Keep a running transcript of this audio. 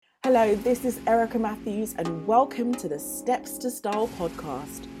Hello, this is Erica Matthews and welcome to the Steps to Style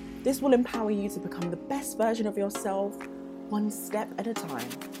podcast. This will empower you to become the best version of yourself, one step at a time.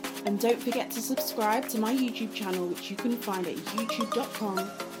 And don't forget to subscribe to my YouTube channel, which you can find at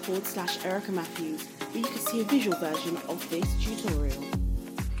youtube.com/Erica Matthews, where you can see a visual version of this tutorial.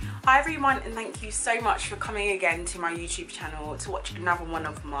 Hi everyone, and thank you so much for coming again to my YouTube channel to watch another one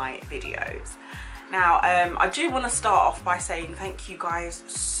of my videos. Now, I do want to start off by saying thank you guys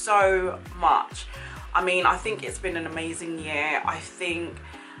so much. I mean, I think it's been an amazing year. I think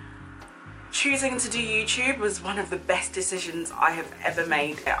choosing to do YouTube was one of the best decisions I have ever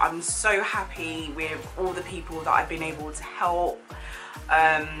made. I'm so happy with all the people that I've been able to help.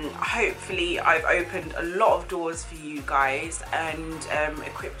 Hopefully I've opened a lot of doors for you guys and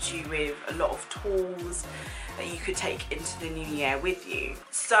equipped you with a lot of tools that you could take into the new year with you.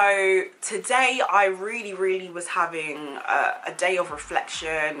 So today I really was having a day of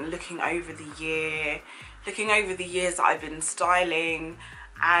reflection, looking over the years that I've been styling,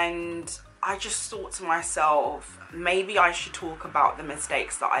 and I just thought to myself, maybe I should talk about the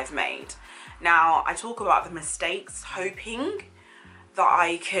mistakes that I've made. Now, I talk about the mistakes hoping that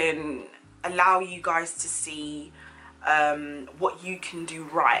I can allow you guys to see what you can do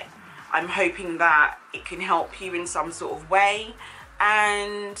right. I'm hoping that it can help you in some sort of way,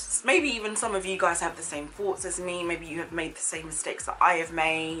 and maybe even some of you guys have the same thoughts as me. Maybe you have made the same mistakes that I have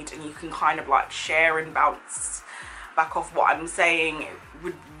made, and you can kind of like share and bounce back off what I'm saying. It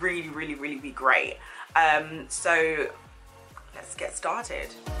would really be great. So let's get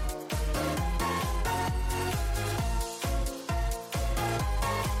started.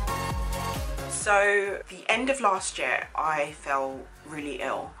 So the end of last year I fell really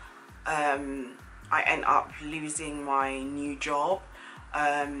ill. I ended up losing my new job.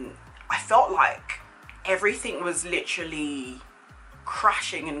 I felt like everything was literally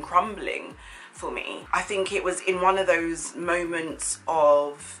crashing and crumbling for me. I think it was in one of those moments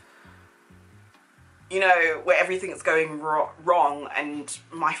of, you know, where everything's going wrong and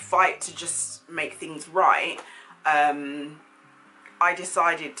my fight to just make things right, I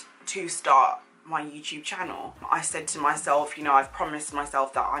decided to start my YouTube channel. I said to myself, you know, I've promised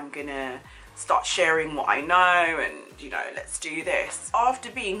myself that I'm gonna start sharing what I know and, you know, let's do this. After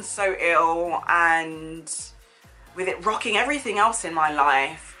being so ill and with it rocking everything else in my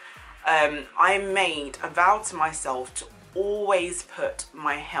life, I made a vow to myself to always put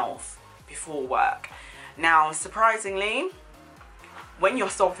my health before work. Now, surprisingly, when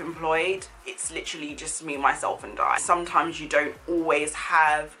you're self-employed, it's literally just me, myself and I. Sometimes you don't always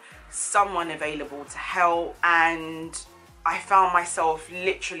have someone available to help, and I found myself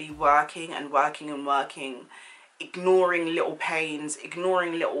literally working, ignoring little pains,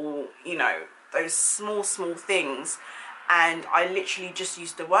 ignoring little, you know, those small things, and I literally just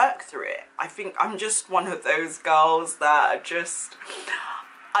used to work through it. I think I'm just one of those girls that are just,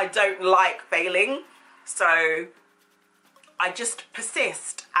 I don't like failing, so I just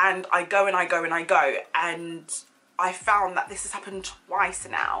persist and I go and I go and I go, and I found that this has happened twice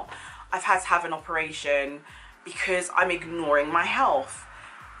now. I've had to have an operation because I'm ignoring my health.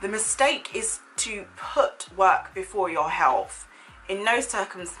 The mistake is to put work before your health. In no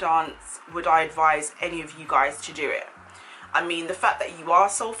circumstance would I advise any of you guys to do it. I mean, the fact that you are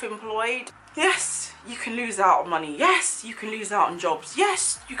self-employed, yes, you can lose out on money. Yes, you can lose out on jobs.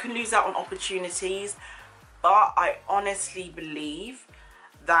 Yes, you can lose out on opportunities. But I honestly believe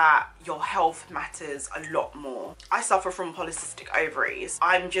that your health matters a lot more. I suffer from polycystic ovaries.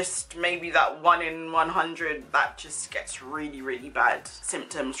 I'm just maybe that 1 in 100 that just gets really bad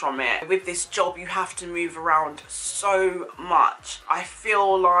symptoms from it. With this job, you have to move around so much. I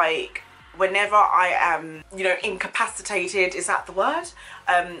feel like whenever I am, you know, incapacitated, is that the word?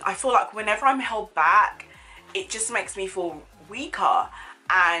 I feel like whenever I'm held back, it just makes me feel weaker.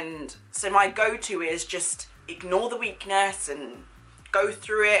 And so my go-to is just ignore the weakness and go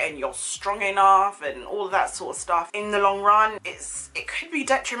through it, and you're strong enough and all of that sort of stuff. In the long run, it could be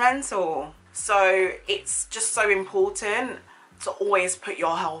detrimental. So it's just so important to always put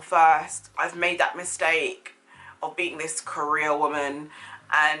your health first. I've made that mistake of being this career woman,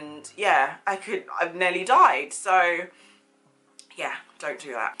 and yeah, I've nearly died. So yeah, don't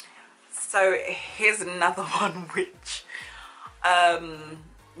do that. So here's another one which,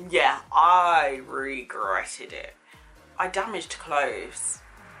 yeah, I regretted it. I damaged clothes.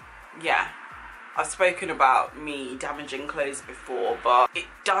 Yeah, I've spoken about me damaging clothes before, but it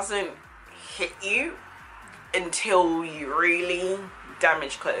doesn't hit you until you really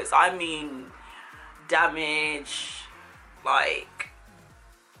damage clothes. I mean, damage like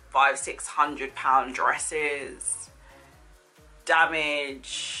 £500–600 dresses,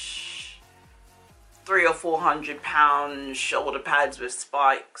 damage 300 or 400 pound shoulder pads with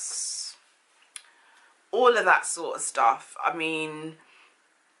spikes, all of that sort of stuff. I mean,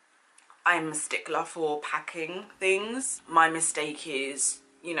 I'm a stickler for packing things. My mistake is,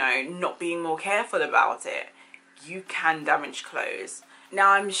 you know, not being more careful about it. You can damage clothes.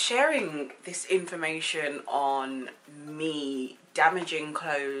 Now, I'm sharing this information on me damaging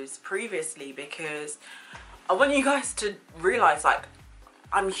clothes previously because I want you guys to realize, like,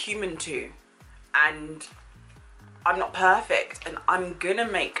 I'm human too, and I'm not perfect, and I'm gonna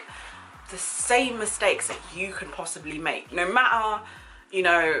make the same mistakes that you can possibly make. No matter, you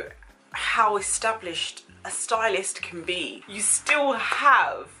know, how established a stylist can be, you still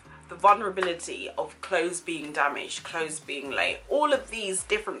have the vulnerability of clothes being damaged, clothes being late, all of these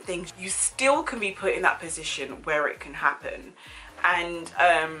different things. You still can be put in that position where it can happen. And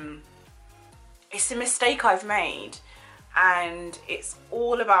it's a mistake I've made, and it's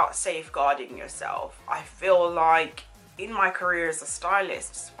all about safeguarding yourself. I feel like in my career as a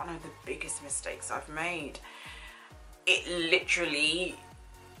stylist, it's one of the biggest mistakes I've made. It literally,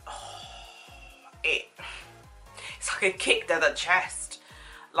 it's like a kick to the chest,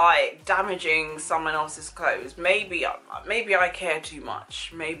 like damaging someone else's clothes. Maybe I care too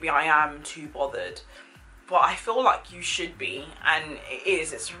much, maybe I am too bothered, but I feel like you should be, and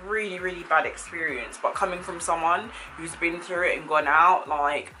it's a really, really bad experience. But coming from someone who's been through it and gone out,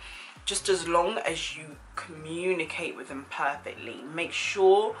 like, just as long as you communicate with them perfectly, make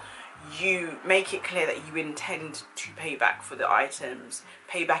sure you make it clear that you intend to pay back for the items,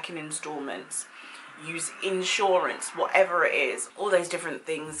 pay back in installments, use insurance, whatever it is, all those different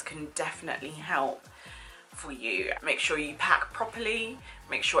things can definitely help for you. Make sure you pack properly,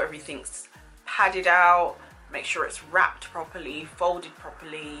 make sure everything's padded out, make sure it's wrapped properly, folded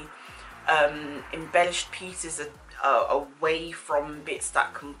properly, embellished pieces are away from bits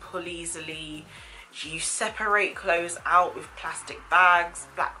that can pull easily. You separate clothes out with plastic bags,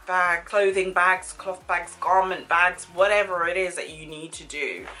 black bags, clothing bags, cloth bags, garment bags, whatever it is that you need to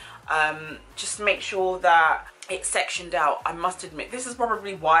do. Just make sure that it's sectioned out. I must admit, this is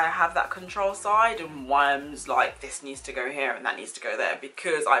probably why I have that control side and why I'm like, this needs to go here and that needs to go there,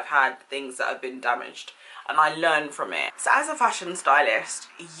 because I've had things that have been damaged and I learn from it. So as a fashion stylist,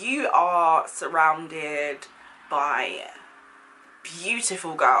 you are surrounded by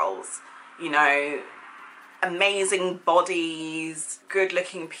beautiful girls, you know, amazing bodies, good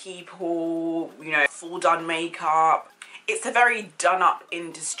looking people, you know, full done makeup. It's a very done up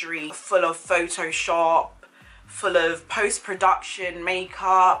industry, full of Photoshop, full of post-production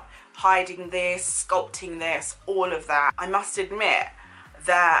makeup, hiding this, sculpting this, all of that. I must admit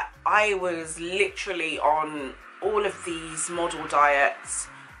that I was literally on all of these model diets.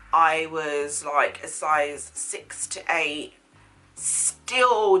 I was like a size 6 to 8,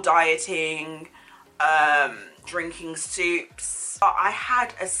 still dieting, drinking soups. But I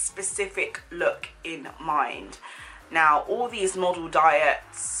had a specific look in mind. Now, all these model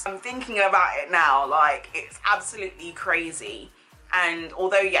diets, I'm thinking about it now, like, it's absolutely crazy. And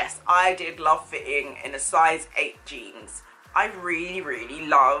although, yes, I did love fitting in a size 8 jeans, I really, really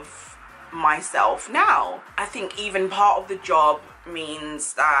love myself now. I think even part of the job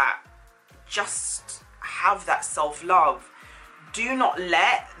means that just have that self-love. Do not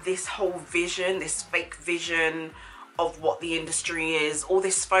let this whole vision, this fake vision of what the industry is, all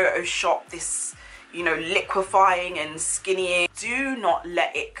this Photoshop, this, you know, liquefying and skinnying, do not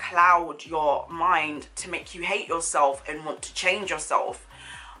let it cloud your mind to make you hate yourself and want to change yourself.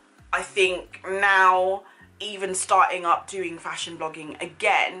 I think now, even starting up doing fashion blogging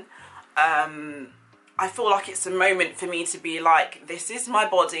again, I feel like it's a moment for me to be like, this is my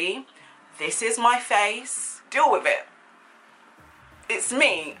body, this is my face, deal with it. It's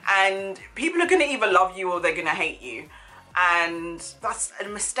me, and people are gonna either love you or they're gonna hate you. And that's a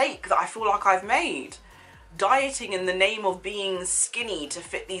mistake that I feel like I've made. Dieting in the name of being skinny to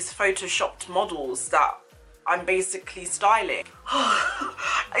fit these photoshopped models that I'm basically styling.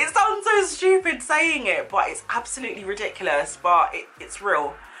 It sounds so stupid saying it, but it's absolutely ridiculous, but it's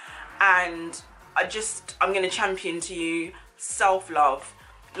real. And I'm gonna champion to you self-love.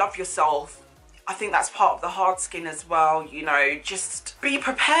 Love yourself. I think that's part of the hard skin as well, you know, just be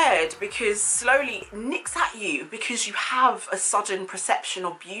prepared, because slowly it nicks at you because you have a sudden perception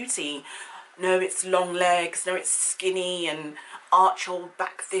of beauty. No, it's long legs, no, it's skinny, and arch your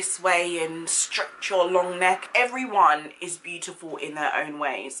back this way and stretch your long neck. Everyone is beautiful in their own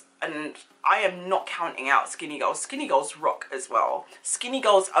ways, and I am not counting out skinny girls. Skinny girls rock as well. Skinny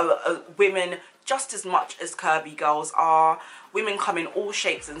girls are women just as much as curvy girls are. Women come in all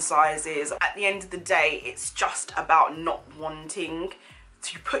shapes and sizes. At the end of the day, it's just about not wanting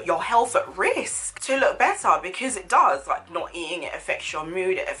to put your health at risk to look better, because it does. Like, not eating, it affects your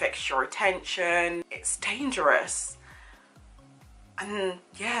mood, it affects your attention. It's dangerous. And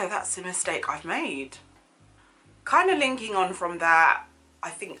yeah, that's a mistake I've made. Kind of linking on from that, I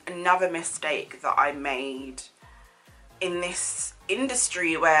think another mistake that I made in this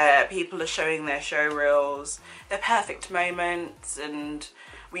industry where people are showing their show reels, their perfect moments, and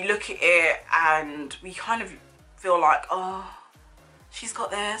we look at it and we kind of feel like, oh, she's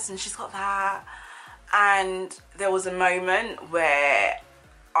got this and she's got that. And there was a moment where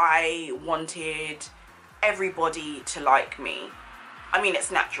I wanted everybody to like me. I mean,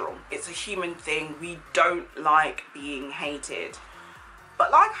 it's natural. It's a human thing. We don't like being hated.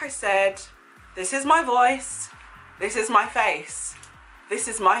 But like I said, this is my voice. This is my face. This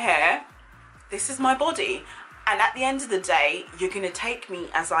is my hair. This is my body. And at the end of the day, you're going to take me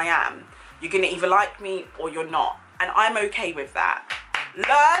as I am. You're going to either like me or you're not. And I'm okay with that.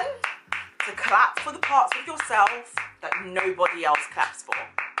 Learn to clap for the parts of yourself that nobody else claps for.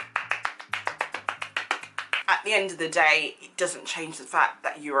 At the end of the day, it doesn't change the fact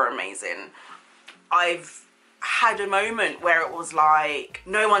that you are amazing. I've had a moment where it was like,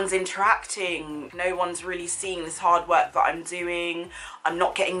 no one's interacting, no one's really seeing this hard work that I'm doing, I'm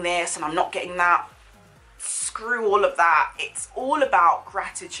not getting this and I'm not getting that. Screw all of that. It's all about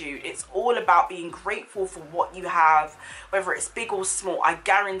gratitude. It's all about being grateful for what you have, whether it's big or small. I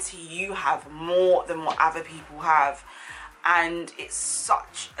guarantee you have more than what other people have. And it's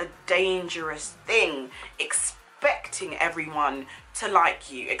such a dangerous thing, expecting everyone to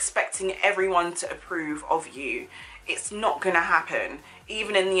like you, expecting everyone to approve of you. It's not gonna happen.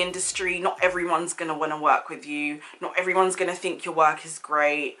 Even in the industry, not everyone's gonna wanna work with you. Not everyone's gonna think your work is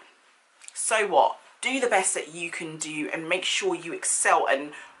great. So what? Do the best that you can do and make sure you excel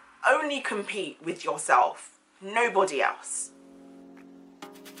and only compete with yourself, nobody else.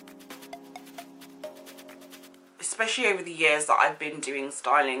 Especially over the years that I've been doing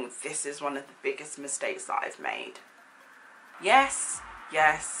styling, this is one of the biggest mistakes that I've made. Yes,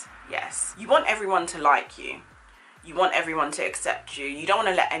 yes, yes. You want everyone to like you. You want everyone to accept you. You don't want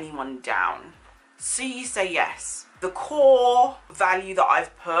to let anyone down. So you say yes. The core value that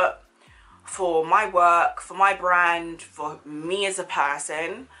I've put for my work, for my brand, for me as a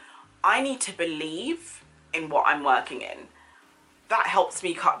person, I need to believe in what I'm working in. That helps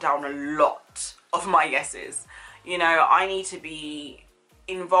me cut down a lot of my yeses. You know, I need to be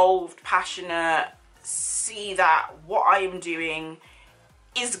involved, passionate, see that what I am doing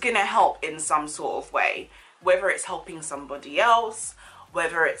is gonna help in some sort of way, whether it's helping somebody else,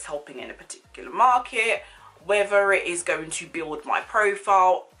 whether it's helping in a particular market, whether it is going to build my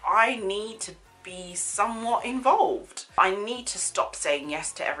profile. I need to be somewhat involved. I need to stop saying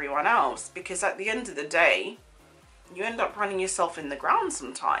yes to everyone else, because at the end of the day, you end up running yourself in the ground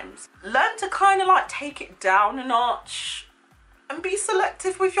sometimes. Learn to kind of like take it down a notch and be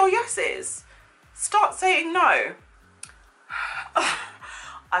selective with your yeses. Start saying no.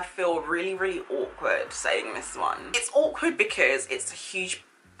 I feel really, really awkward saying this one. It's awkward because it's a huge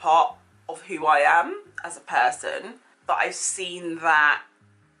part of who I am as a person, but I've seen that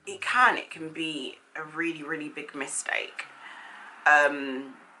it can be a really, really big mistake.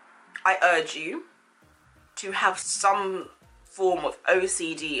 I urge you to have some form of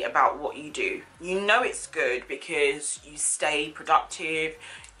OCD about what you do. You know it's good because you stay productive,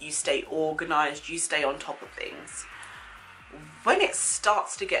 you stay organized, you stay on top of things. When it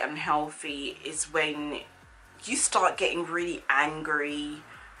starts to get unhealthy is when you start getting really angry,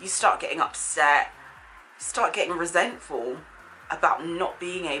 you start getting upset, start getting resentful about not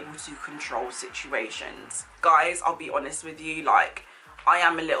being able to control situations. Guys, I'll be honest with you, like, I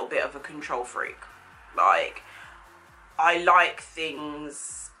am a little bit of a control freak. Like, I like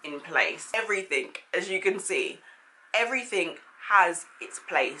things in place. Everything, as you can see, everything has its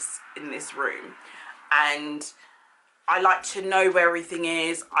place in this room. And I like to know where everything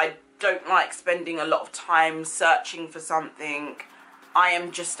is. I don't like spending a lot of time searching for something. I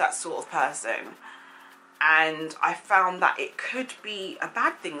am just that sort of person. And I found that it could be a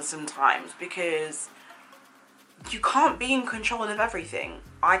bad thing sometimes, because you can't be in control of everything.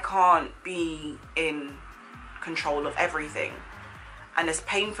 I can't be in control of everything. And as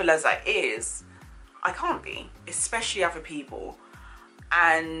painful as that is, I can't be, especially other people.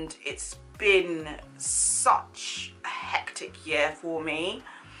 And it's been such a hectic year for me,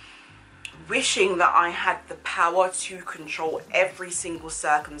 wishing that I had the power to control every single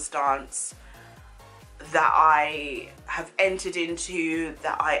circumstance that I have entered into,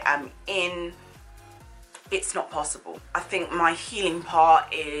 that I am in. It's not possible. I think my healing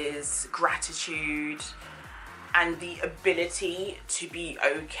part is gratitude, and the ability to be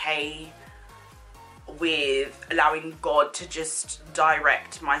okay with allowing God to just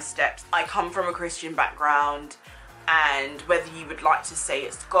direct my steps. I come from a Christian background, and whether you would like to say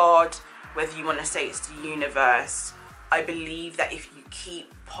it's God, whether you want to say it's the universe, I believe that if you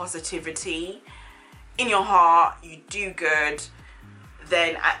keep positivity in your heart, you do good,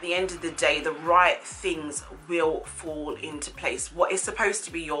 then at the end of the day, the right things will fall into place. What is supposed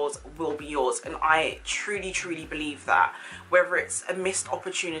to be yours will be yours. And I truly, truly believe that. Whether it's a missed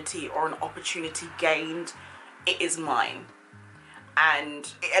opportunity or an opportunity gained, it is mine.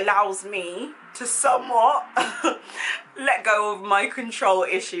 And it allows me to somewhat let go of my control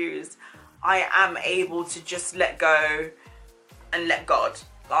issues. I am able to just let go and let God.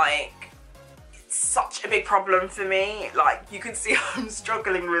 Like, it's such a big problem for me. Like, you can see I'm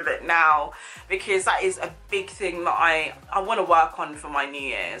struggling with it now, because that is a big thing that I want to work on for my New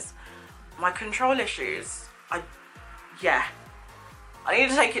Year's. My control issues. I need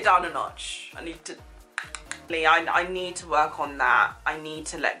to take it down a notch. I need to work on that. I need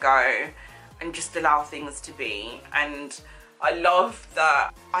to let go and just allow things to be. And I love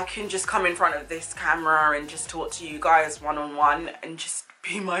that I can just come in front of this camera and just talk to you guys one-on-one and just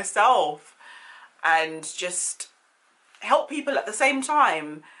be myself and just help people at the same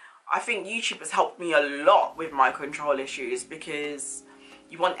time. I think YouTube has helped me a lot with my control issues, because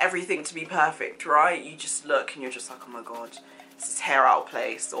you want everything to be perfect, right? You just look and you're just like, oh my God, is this hair out of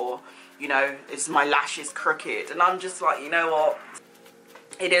place? Or, you know, is my lashes crooked? And I'm just like, you know what?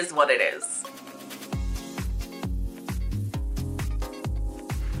 It is what it is.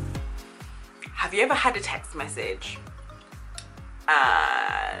 Have you ever had a text message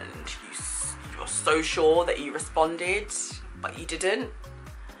and you're so sure that you responded, but you didn't?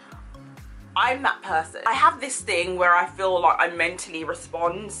 I'm that person. I have this thing where I feel like I mentally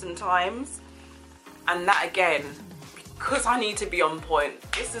respond sometimes, and that again, because I need to be on point.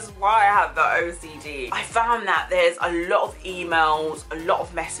 This is why I have the OCD. I found that there's a lot of emails, a lot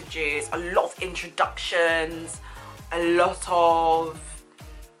of messages, a lot of introductions, a lot of,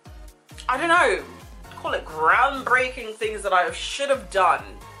 I don't know, call it groundbreaking things that I should have done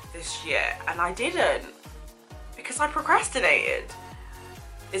this year, and I didn't, because I procrastinated.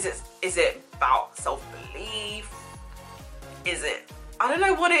 Is it about self-belief? Is it, I don't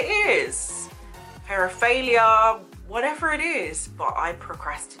know what it is. Fear of failure, whatever it is, but I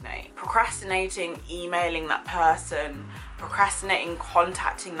procrastinate. Procrastinating emailing that person, procrastinating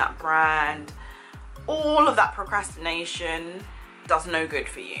contacting that brand, all of that procrastination does no good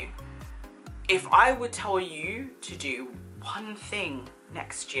for you. If I would tell you to do one thing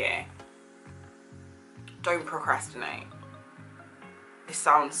next year, don't procrastinate. It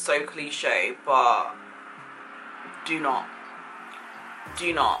sounds so cliche, but do not.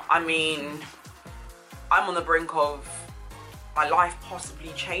 Do not. I mean, I'm on the brink of my life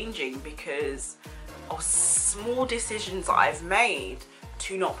possibly changing because of small decisions that I've made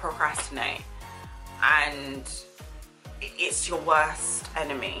to not procrastinate. And it's your worst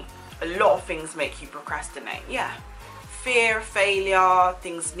enemy. A lot of things make you procrastinate. Yeah. Fear, failure,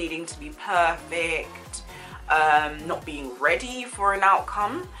 things needing to be perfect, not being ready for an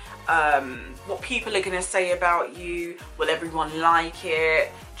outcome, what people are gonna say about you, will everyone like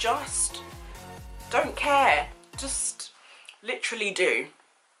it? Just don't care. Just literally do.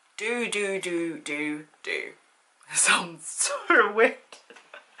 Do. It sounds so weird.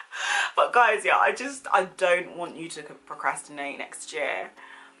 But guys, yeah, I don't want you to procrastinate next year.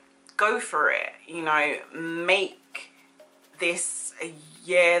 Go for it, you know, make this a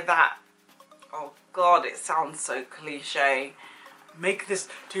year that, oh God, it sounds so cliche. Make this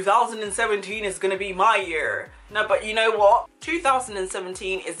 2017 is gonna be my year. No, but you know what?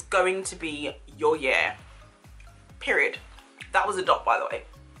 2017 is going to be your year. Period. That was a dot, by the way.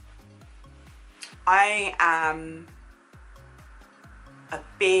 I am a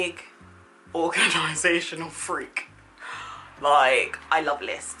big organizational freak. Like, I love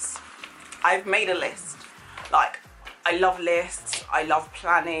lists. I've made a list. Like, I love lists, I love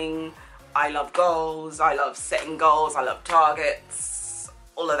planning, I love goals, I love setting goals, I love targets,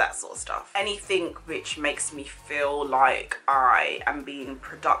 all of that sort of stuff. Anything which makes me feel like I am being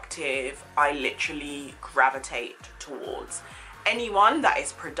productive, I literally gravitate towards. Anyone that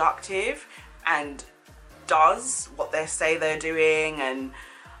is productive and does what they say they're doing and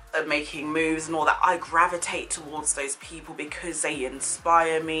are making moves and all that, I gravitate towards those people because they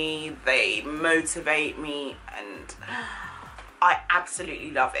inspire me, they motivate me, and I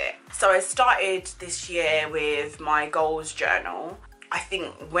absolutely love it. So I started this year with my goals journal. I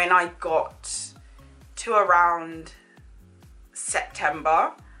think when I got to around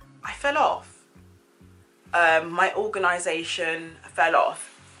September, I fell off. my organisation fell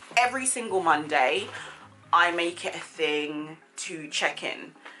off. Every single Monday, I make it a thing to check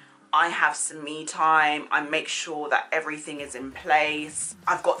in. I have some me time. I make sure that everything is in place.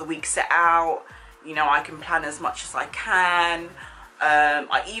 I've got the week set out. You know, I can plan as much as I can.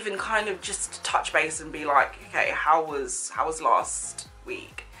 I even kind of just touch base and be like, okay, how was last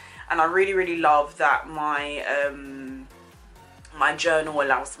week? And I really love that my my journal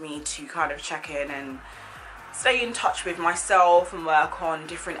allows me to kind of check in and stay in touch with myself and work on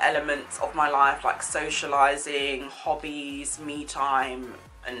different elements of my life, like socializing, hobbies, me time,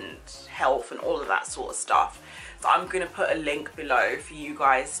 and health and all of that sort of stuff. So I'm going to put a link below for you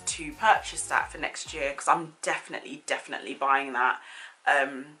guys to purchase that for next year, because I'm definitely buying that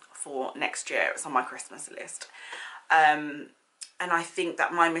for next year. It's on my Christmas list. And I think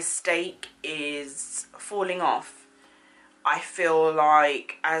that my mistake is falling off. I feel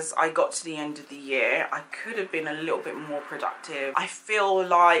like as I got to the end of the year, I could have been a little bit more productive. I feel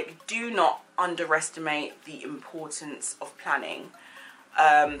like do not underestimate the importance of planning.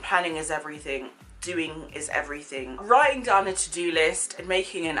 Planning is everything. Doing is everything. Writing down a to-do list and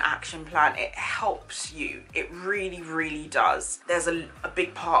making an action plan, it helps you. It really does. There's a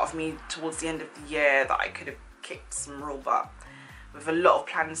big part of me towards the end of the year that I could have kicked some real butt with a lot of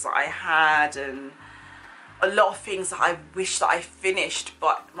plans that I had and a lot of things that I wish that I finished,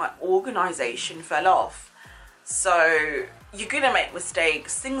 but my organisation fell off. So you're gonna make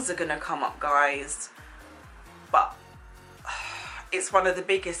mistakes, things are gonna come up, guys, but it's one of the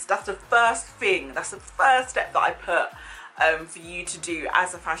biggest, that's the first thing, that's the first step that I put for you to do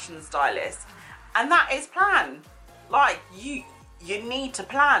as a fashion stylist, and that is plan. Like, you need to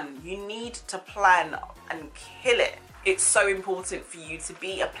plan. You need to plan and kill it. It's so important for you to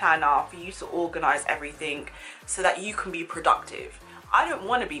be a planner, for you to organise everything so that you can be productive. I don't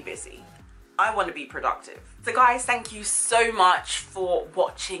want to be busy. I want to be productive. So guys, thank you so much for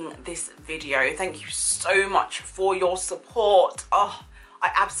watching this video. Thank you so much for your support. Oh,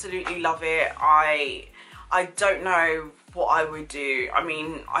 I absolutely love it. I don't know what I would do. I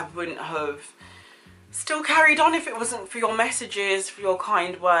mean, I wouldn't have still carried on if it wasn't for your messages, for your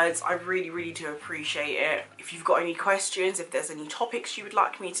kind words. I really do appreciate it. If you've got any questions, if there's any topics you would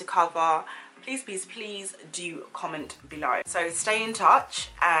like me to cover, please do comment below. So stay in touch,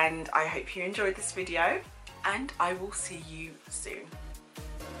 and I hope you enjoyed this video, and I will see you soon.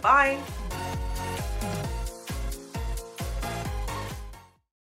 Bye.